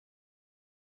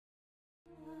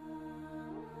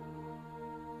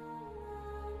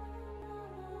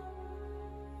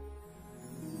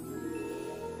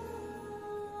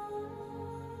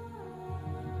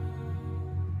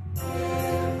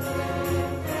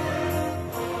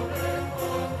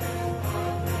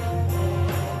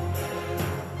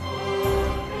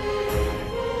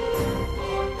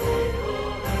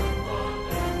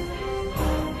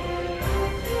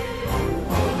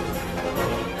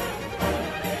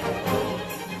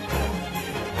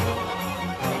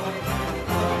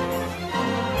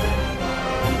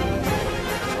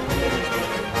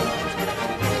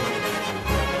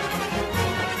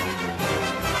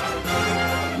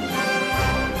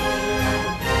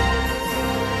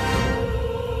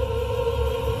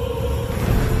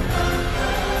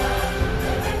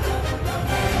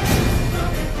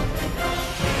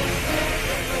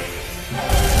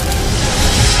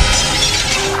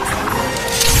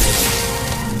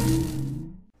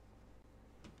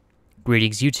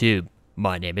Greetings YouTube,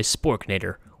 my name is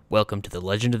Sporknator. Welcome to The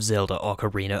Legend of Zelda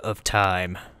Ocarina of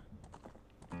Time.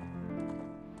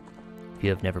 If you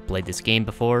have never played this game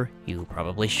before, you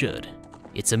probably should.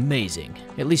 It's amazing,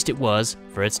 at least it was,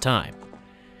 for its time.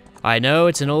 I know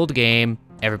it's an old game,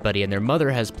 everybody and their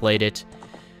mother has played it.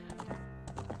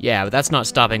 Yeah, but that's not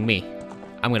stopping me.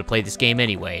 I'm gonna play this game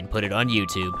anyway and put it on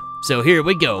YouTube. So here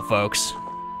we go, folks.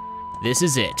 This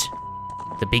is it.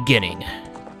 The beginning.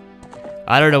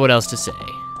 I don't know what else to say.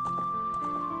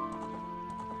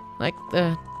 Like,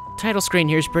 the title screen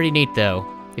here is pretty neat, though.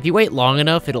 If you wait long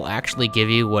enough, it'll actually give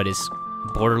you what is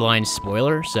borderline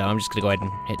spoiler, so I'm just gonna go ahead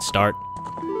and hit start.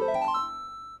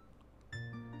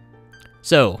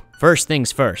 So, first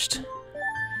things first.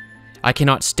 I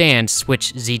cannot stand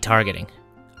switch Z targeting.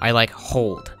 I like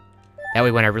hold. That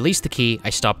way when I release the key,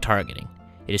 I stop targeting.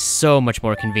 It is so much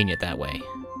more convenient that way.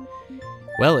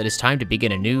 Well, it is time to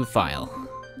begin a new file.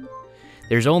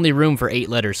 There's only room for 8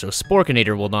 letters, so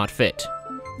Sporkinator will not fit.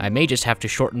 I may just have to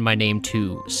shorten my name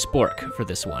to Spork for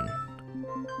this one.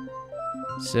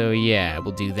 So yeah,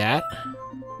 we'll do that.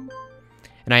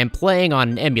 And I am playing on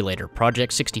an emulator,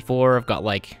 Project 64. I've got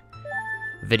like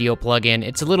video plugin.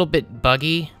 It's a little bit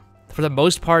buggy. For the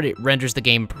most part, it renders the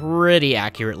game pretty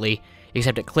accurately,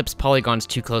 except it clips polygons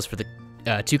too close to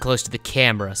the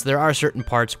camera. So there are certain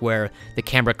parts where the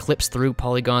camera clips through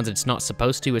polygons and it's not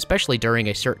supposed to, especially during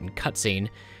a certain cutscene.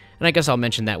 And I guess I'll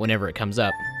mention that whenever it comes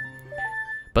up.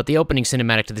 But the opening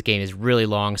cinematic to this game is really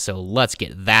long, so let's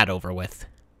get that over with.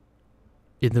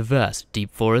 In the vast, deep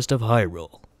forest of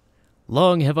Hyrule,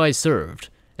 long have I served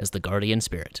as the guardian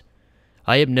spirit.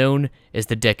 I am known as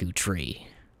the Deku Tree.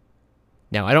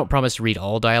 Now, I don't promise to read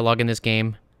all dialogue in this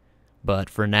game, but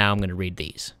for now I'm going to read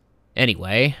these.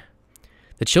 Anyway,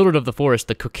 the children of the forest,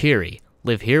 the Kokiri,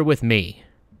 live here with me.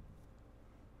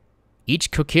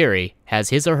 Each Kokiri has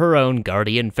his or her own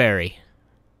guardian fairy.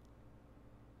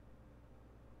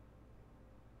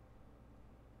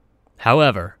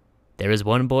 However, there is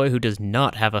one boy who does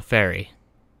not have a fairy.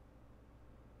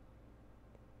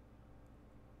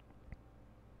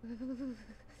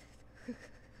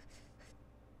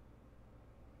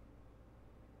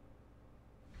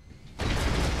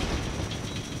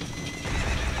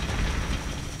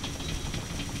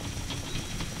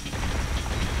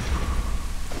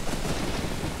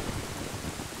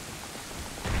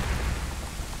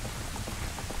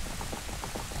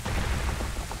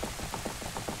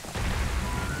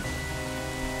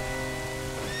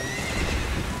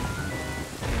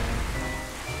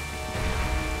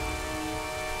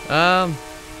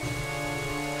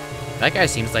 That guy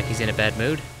seems like he's in a bad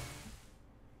mood.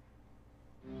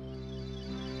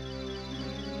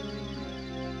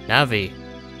 Navi,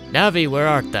 Navi, where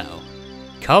art thou?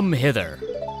 Come hither.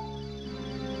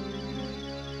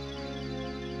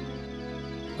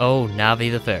 Oh,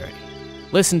 Navi the fairy,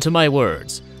 listen to my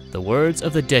words, the words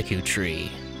of the Deku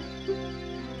Tree.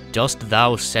 Dost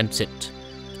thou sense it,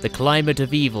 the climate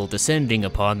of evil descending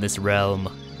upon this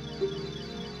realm?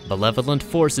 Malevolent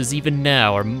forces even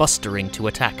now are mustering to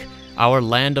attack our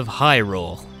land of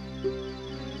Hyrule.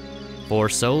 For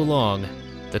so long,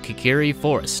 the Kokiri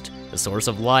Forest, the source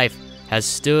of life, has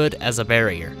stood as a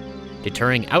barrier,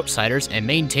 deterring outsiders and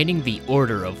maintaining the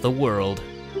order of the world.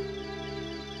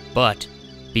 But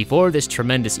before this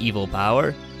tremendous evil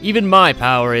power, even my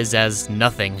power is as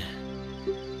nothing.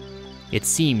 It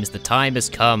seems the time has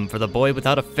come for the boy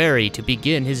without a fairy to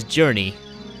begin his journey.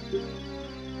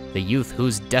 The youth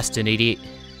whose destiny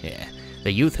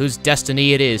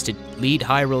it is to lead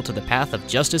Hyrule to the path of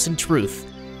justice and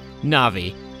truth.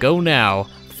 Navi, go now,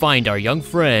 find our young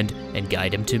friend, and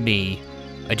guide him to me.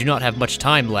 I do not have much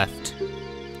time left.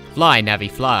 Fly, Navi,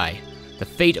 fly. The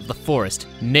fate of the forest,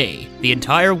 nay, the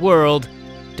entire world,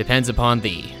 Depends upon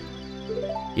thee.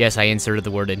 Yes, I inserted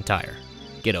the word entire.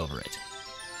 Get over it.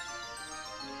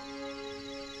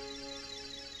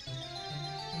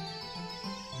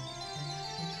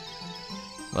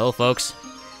 Well, folks,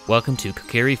 welcome to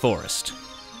Kokiri Forest.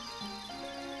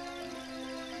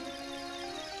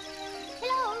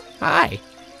 Hello. Hi.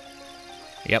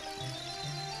 Yep.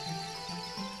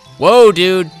 Whoa,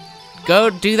 dude.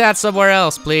 Go do that somewhere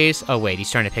else, please. Oh, wait,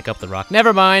 he's trying to pick up the rock.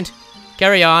 Never mind.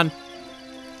 Carry on.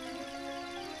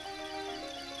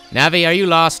 Navi, are you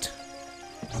lost?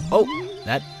 Oh,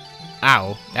 that...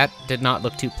 Ow. That did not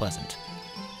look too pleasant.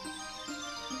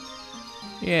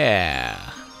 Yeah.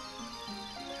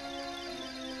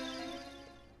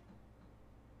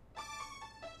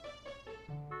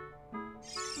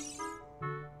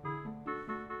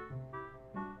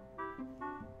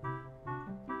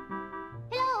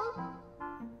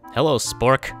 Hello,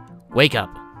 Spork. Wake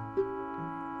up.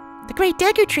 The Great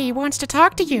Deku Tree wants to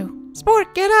talk to you.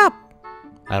 Spork, get up.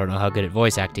 I don't know how good at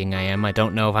voice acting I am. I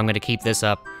don't know if I'm going to keep this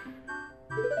up.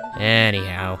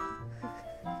 Anyhow.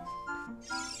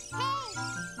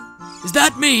 Is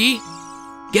that me?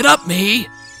 Get up, me!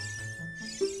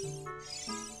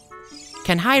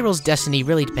 Can Hyrule's destiny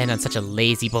really depend on such a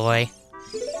lazy boy?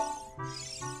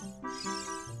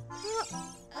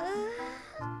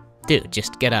 Dude,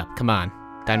 just get up. Come on.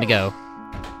 Time to go.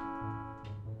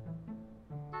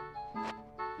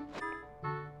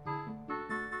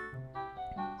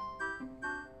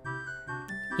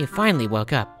 You finally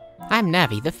woke up. I'm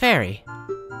Navi, the fairy.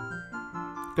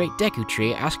 Great Deku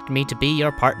Tree asked me to be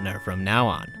your partner from now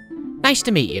on. Nice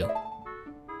to meet you.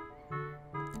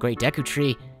 The Great Deku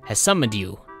Tree has summoned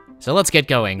you, so let's get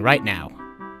going right now.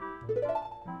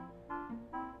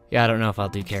 Yeah, I don't know if I'll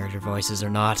do character voices or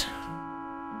not.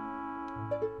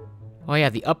 Oh yeah,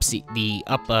 the up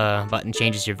button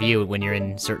changes your view when you're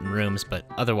in certain rooms, but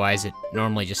otherwise it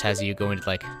normally just has you go into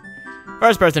like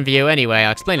first person view. Anyway,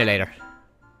 I'll explain it later.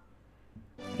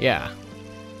 Yeah.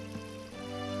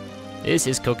 This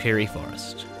is Kokiri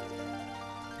Forest.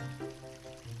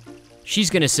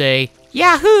 She's gonna say,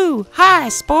 Yahoo! Hi,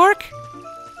 Spork!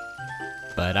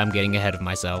 But I'm getting ahead of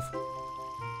myself.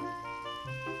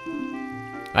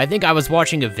 I think I was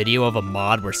watching a video of a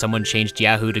mod where someone changed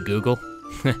Yahoo to Google.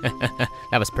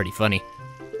 That was pretty funny.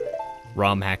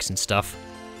 ROM hacks and stuff.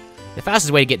 The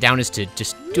fastest way to get down is to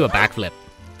just do a backflip.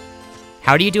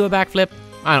 How do you do a backflip?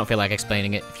 I don't feel like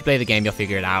explaining it. If you play the game, you'll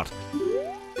figure it out.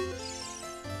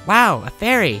 Wow, a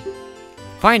fairy!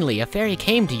 Finally, a fairy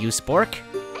came to you, Spork.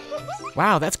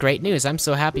 Wow, that's great news. I'm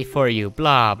so happy for you.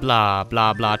 Blah, blah,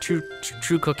 blah, blah. True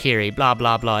Kokiri. Blah,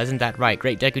 blah, blah. Isn't that right?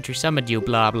 Great Deku Tree summoned you.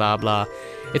 Blah, blah, blah.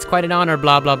 It's quite an honor.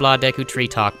 Blah, blah, blah. Deku Tree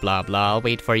talk. Blah, blah. I'll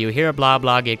wait for you here. Blah,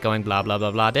 blah. Get going. Blah, blah,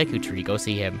 blah, blah. Deku Tree. Go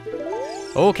see him.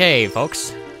 Okay,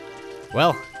 folks.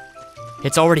 Well,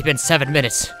 it's already been 7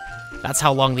 minutes. That's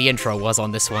how long the intro was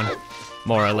on this one.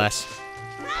 More or less.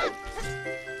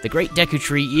 The Great Deku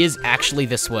Tree is actually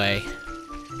this way.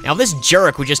 Now, if this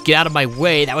jerk would just get out of my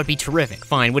way, that would be terrific.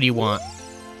 Fine, what do you want?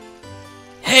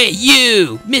 Hey,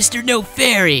 you! Mr. No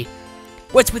Fairy!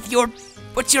 What's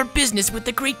your business with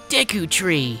the Great Deku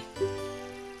Tree?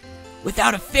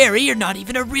 Without a fairy, you're not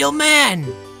even a real man!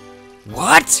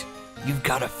 What? You've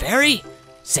got a fairy?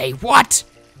 Say what?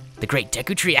 The Great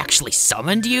Deku Tree actually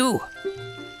summoned you?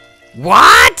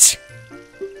 What?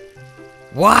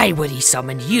 Why would he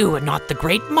summon you and not the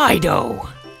Great Mido?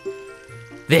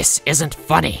 This isn't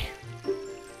funny.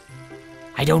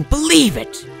 I don't believe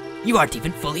it. You aren't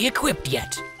even fully equipped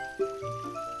yet.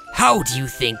 How do you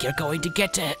think you're going to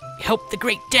get to help the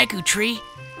Great Deku Tree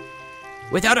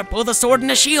without both a sword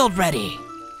and a shield ready?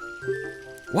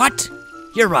 What?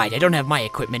 You're right, I don't have my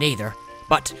equipment either.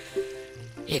 But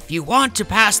if you want to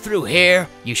pass through here,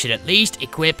 you should at least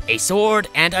equip a sword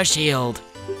and a shield.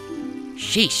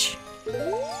 Sheesh.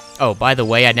 Oh, by the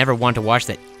way, I never want to watch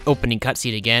that opening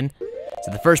cutscene again.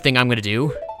 So the first thing I'm gonna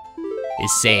do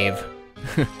is save.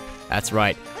 That's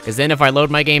right, because then if I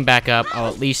load my game back up,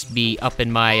 I'll at least be up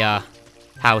in my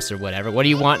house or whatever. What do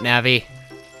you want, Navi?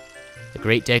 The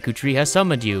Great Deku Tree has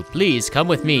summoned you. Please, come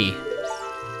with me.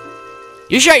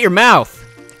 You shut your mouth!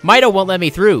 Mido won't let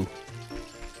me through.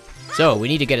 So, we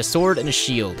need to get a sword and a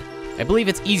shield. I believe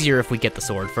it's easier if we get the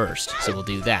sword first, so we'll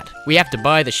do that. We have to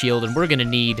buy the shield, and we're gonna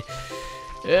need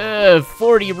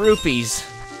 40 rupees.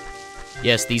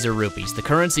 Yes, these are rupees, the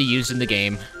currency used in the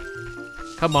game.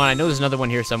 Come on, I know there's another one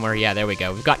here somewhere. Yeah, there we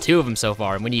go. We've got 2 of them so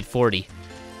far, and we need 40.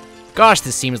 Gosh,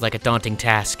 this seems like a daunting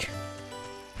task.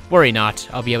 Worry not,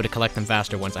 I'll be able to collect them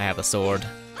faster once I have the sword.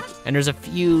 And there's a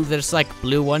few, there's like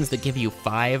blue ones that give you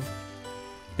 5.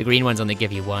 The green ones only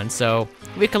give you 1, so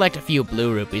if we collect a few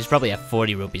blue rupees, probably have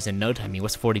 40 rupees in no time. I mean,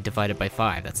 what's 40 divided by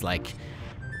 5? That's like...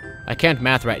 I can't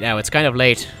math right now, it's kind of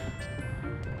late.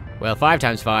 Well, 5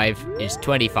 times 5 is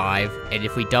 25, and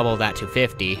if we double that to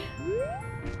 50,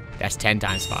 that's 10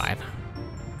 times 5.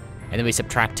 And then we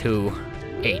subtract 2,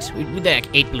 8. We need like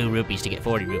 8 blue rupees to get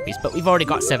 40 rupees, but we've already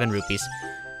got 7 rupees.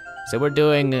 So we're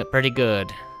doing pretty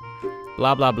good.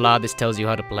 Blah blah blah, this tells you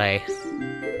how to play.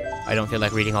 I don't feel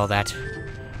like reading all that.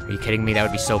 Are you kidding me? That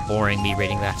would be so boring, me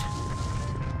reading that.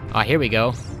 Ah, here we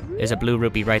go. There's a blue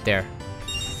rupee right there.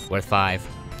 Worth 5.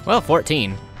 Well,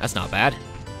 14. That's not bad.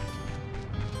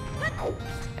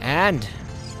 And...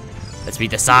 let's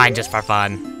read the sign just for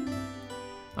fun.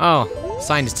 Oh,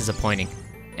 sign is disappointing.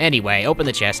 Anyway, open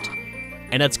the chest.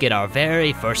 And let's get our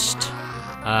very first,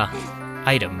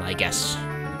 item, I guess.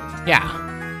 Yeah.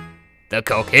 The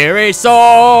Kokiri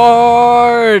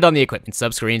Sword! On the equipment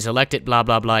subscreen, select it, blah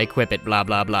blah blah, equip it, blah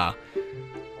blah blah.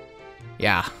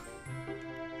 Yeah.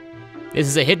 This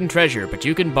is a hidden treasure, but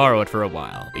you can borrow it for a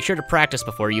while. Be sure to practice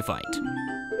before you fight.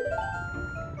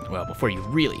 Well, before you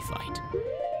really fight.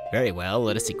 Very well,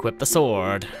 let us equip the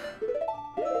sword.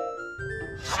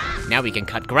 Now we can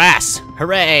cut grass!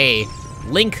 Hooray!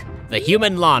 Link, the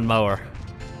human lawnmower.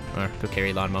 Or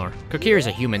Kokiri lawnmower. Kokiris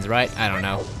are humans, right? I don't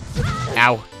know.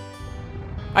 Ow.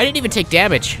 I didn't even take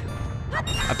damage.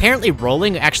 Apparently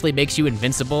rolling actually makes you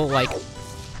invincible, like,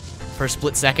 for a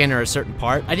split second or a certain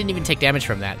part. I didn't even take damage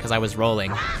from that, because I was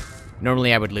rolling.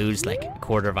 Normally I would lose, like, a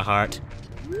quarter of a heart.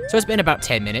 So it's been about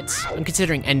 10 minutes. I'm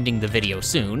considering ending the video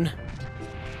soon.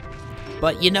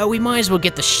 But, you know, we might as well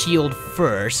get the shield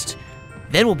first.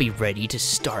 Then we'll be ready to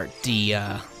start the,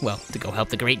 well, to go help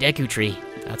the Great Deku Tree.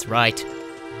 That's right.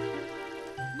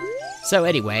 So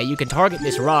anyway, you can target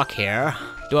this rock here,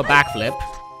 do a backflip,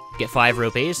 get 5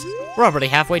 rupees. We're already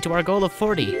halfway to our goal of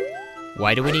 40.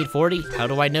 Why do we need 40? How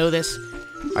do I know this?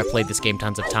 I've played this game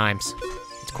tons of times.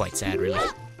 It's quite sad, really.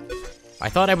 I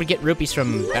thought I would get rupees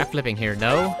from backflipping here,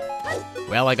 no?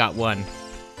 Well, I got 1.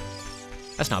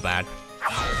 That's not bad.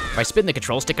 If I spin the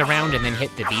control stick around and then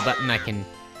hit the B button, I can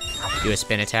do a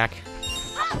spin attack.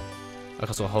 I'll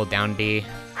also hold down B,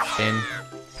 spin.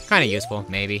 Kinda useful,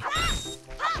 maybe.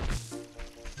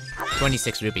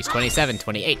 26 rupees, 27,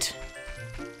 28.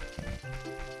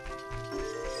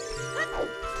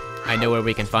 I know where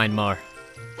we can find more.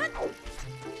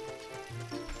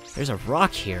 There's a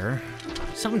rock here.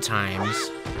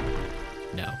 Sometimes...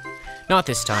 no. Not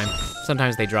this time.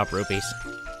 Sometimes they drop rupees.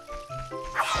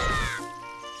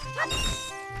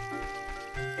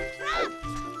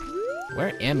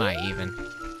 Where am I even?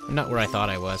 I'm not where I thought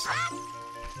I was.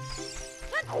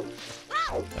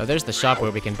 Oh, there's the shop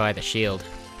where we can buy the shield.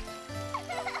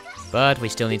 But we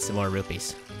still need some more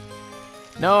rupees.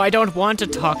 No, I don't want to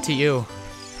talk to you.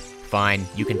 Fine,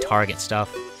 you can target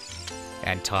stuff.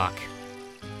 And talk.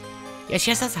 Yes,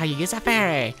 that's how you use a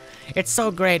fairy. It's so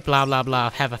great, blah blah blah,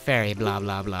 have a fairy, blah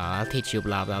blah blah. I'll teach you,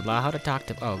 blah blah blah, how to talk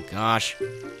to... oh gosh.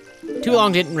 Too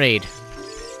long didn't read.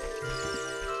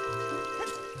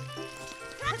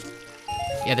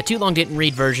 Yeah, the too long didn't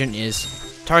read version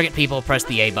is target people, press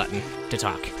the A button to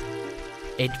talk.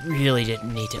 It really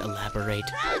didn't need to elaborate.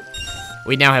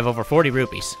 We now have over 40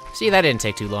 rupees. See, that didn't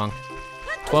take too long.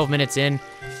 12 minutes in,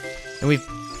 and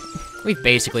we've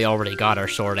basically already got our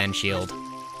sword and shield.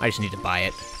 I just need to buy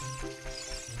it.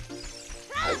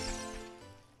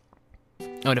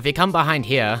 Oh, and if you come behind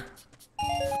here,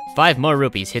 5 more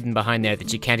rupees hidden behind there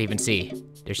that you can't even see.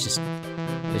 There's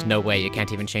no way you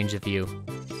can't even change the view.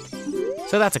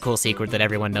 So that's a cool secret that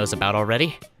everyone knows about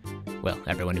already. Well,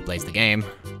 everyone who plays the game.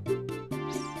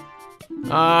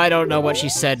 I don't know what she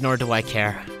said, nor do I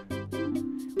care.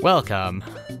 Welcome.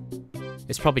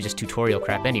 It's probably just tutorial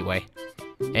crap anyway.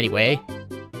 Anyway,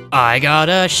 I got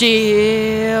a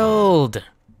shield!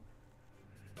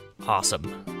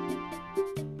 Awesome.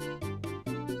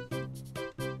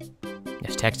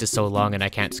 This text is so long and I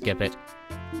can't skip it.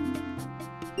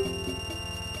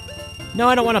 No,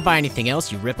 I don't want to buy anything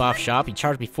else, you rip-off shop. You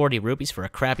charge me 40 rupees for a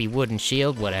crappy wooden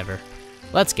shield, whatever.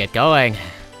 Let's get going.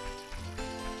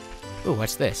 Ooh,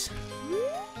 what's this?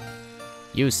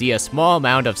 You see a small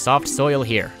mound of soft soil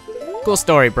here. Cool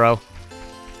story, bro.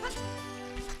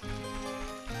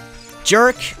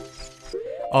 Jerk!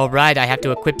 Alright, I have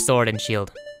to equip sword and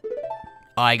shield.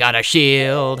 I got a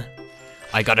shield!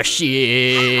 I got a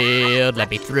shield! Let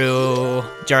me through!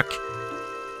 Jerk.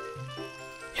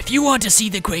 If you want to see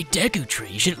the Great Deku Tree,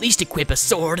 you should at least equip a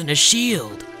sword and a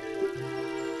shield.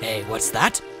 Hey, what's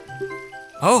that?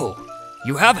 Oh,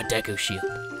 you have a Deku shield.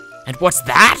 And what's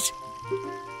that?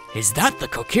 Is that the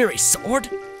Kokiri sword?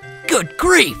 Good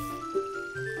grief!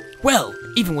 Well,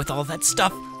 even with all that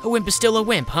stuff, A wimp is still a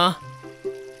wimp, huh?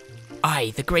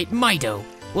 I, the great Mido,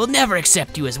 will never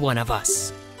accept you as one of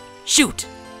us. Shoot!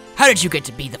 How did you get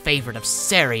to be the favorite of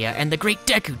Saria and the great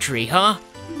Deku Tree, huh?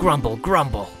 Grumble,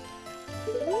 grumble.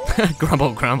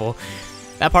 Grumble, grumble.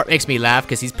 That part makes me laugh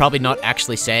because he's probably not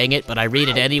actually saying it, but I read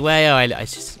it anyway. I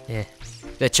just,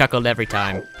 I chuckled every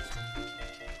time.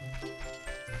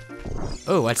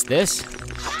 Oh, what's this?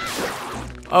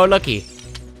 Oh, looky.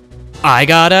 I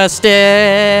got a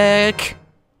stick!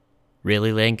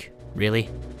 Really, Link? Really?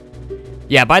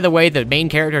 Yeah, by the way, the main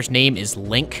character's name is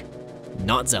Link,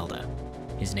 not Zelda.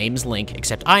 His name's Link,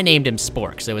 except I named him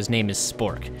Spork, so his name is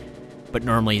Spork. But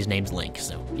normally his name's Link,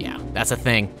 so yeah, that's a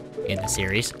thing in the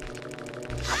series.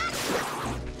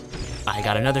 I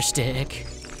got another stick.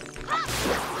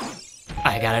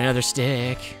 I got another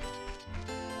stick.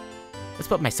 Let's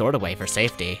put my sword away for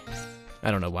safety.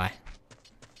 I don't know why.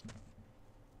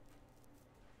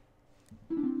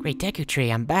 Great Deku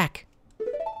Tree, I'm back.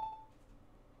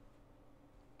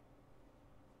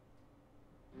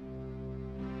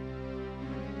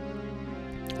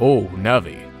 Oh,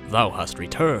 Navi, thou hast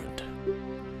returned.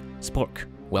 Spork,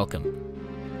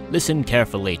 welcome. Listen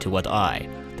carefully to what I,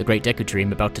 the great Deku Tree,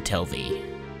 am about to tell thee.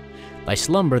 Thy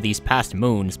slumber these past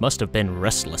moons must have been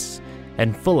restless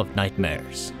and full of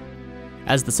nightmares.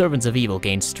 As the servants of evil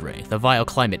gain strength, a vile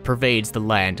climate pervades the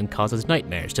land and causes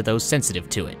nightmares to those sensitive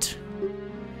to it.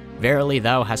 Verily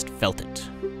thou hast felt it.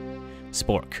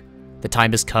 Spork, the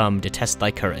time has come to test thy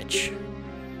courage.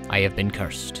 I have been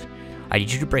cursed. I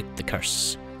need you to break the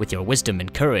curse. With your wisdom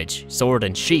and courage, sword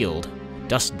and shield,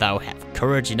 dost thou have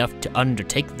courage enough to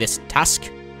undertake this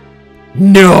task?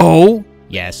 No!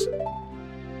 Yes.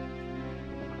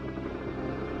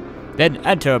 Then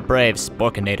enter brave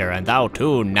Sporkinator, and thou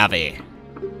too, Navi.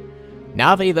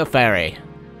 Navi the Fairy.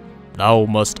 Thou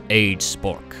must aid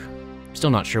Spork. Still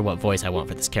not sure what voice I want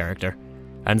for this character.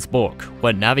 And Spork,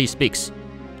 when Navi speaks,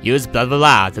 use blah blah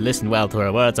blah to listen well to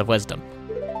her words of wisdom.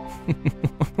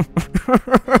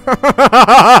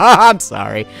 I'm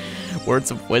sorry. Words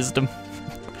of wisdom.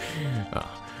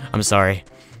 Oh, I'm sorry.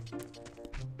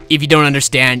 If you don't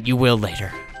understand, you will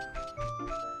later.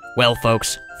 Well,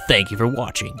 folks, thank you for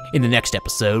watching. In the next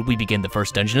episode, we begin the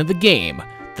first dungeon of the game,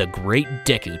 the Great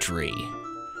Deku Tree.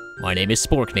 My name is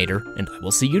Sporkinator, and I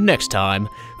will see you next time.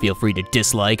 Feel free to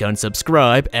dislike,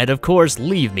 unsubscribe, and of course,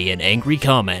 leave me an angry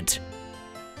comment.